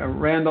right,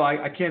 Randall,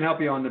 I can't help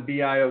you on the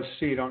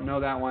BIOC. Don't know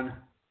that one.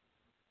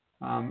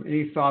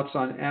 Any thoughts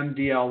on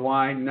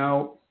MDLY?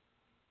 No.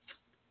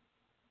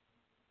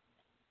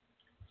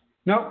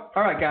 Nope.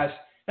 All right, guys.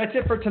 That's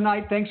it for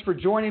tonight. Thanks for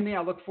joining me.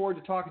 I look forward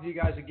to talking to you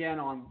guys again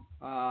on,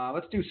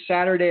 let's do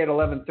Saturday at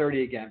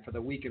 11:30 again for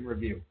the weekend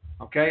review.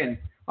 Okay? And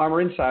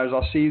ARMOR Insiders,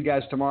 I'll see you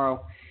guys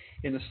tomorrow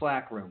in the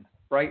Slack room,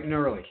 bright and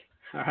early.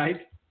 All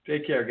right?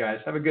 Take care, guys.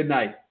 Have a good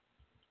night.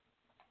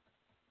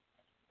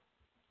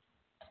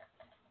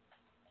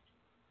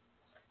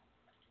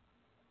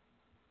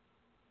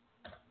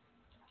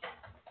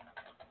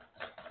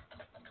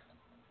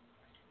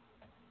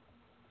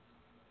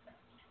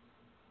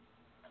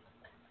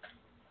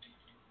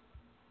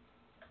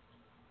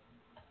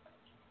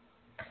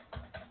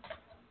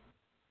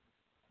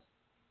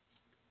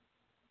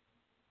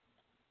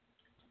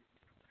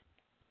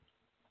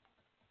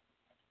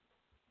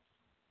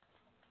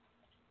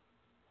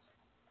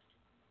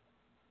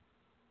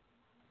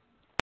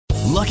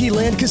 Lucky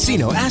Land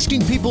Casino,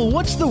 asking people,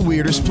 what's the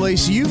weirdest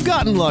place you've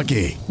gotten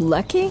lucky?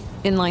 Lucky?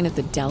 In line at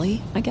the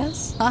deli, I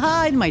guess?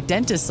 Aha, in my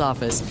dentist's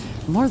office.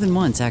 More than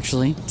once,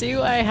 actually.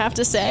 Do I have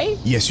to say?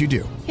 Yes, you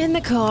do. In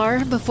the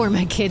car before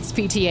my kids'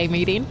 PTA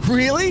meeting.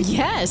 Really?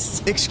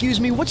 Yes.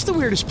 Excuse me, what's the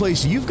weirdest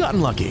place you've gotten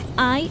lucky?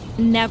 I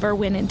never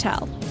win and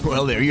tell.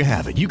 Well, there you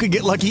have it. You can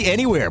get lucky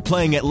anywhere,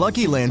 playing at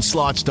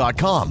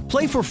LuckyLandSlots.com.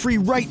 Play for free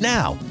right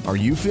now. Are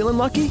you feeling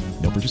lucky?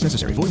 No purchase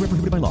necessary. Void where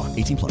prohibited by law.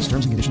 18+.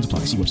 Terms and conditions apply.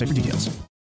 See website for details.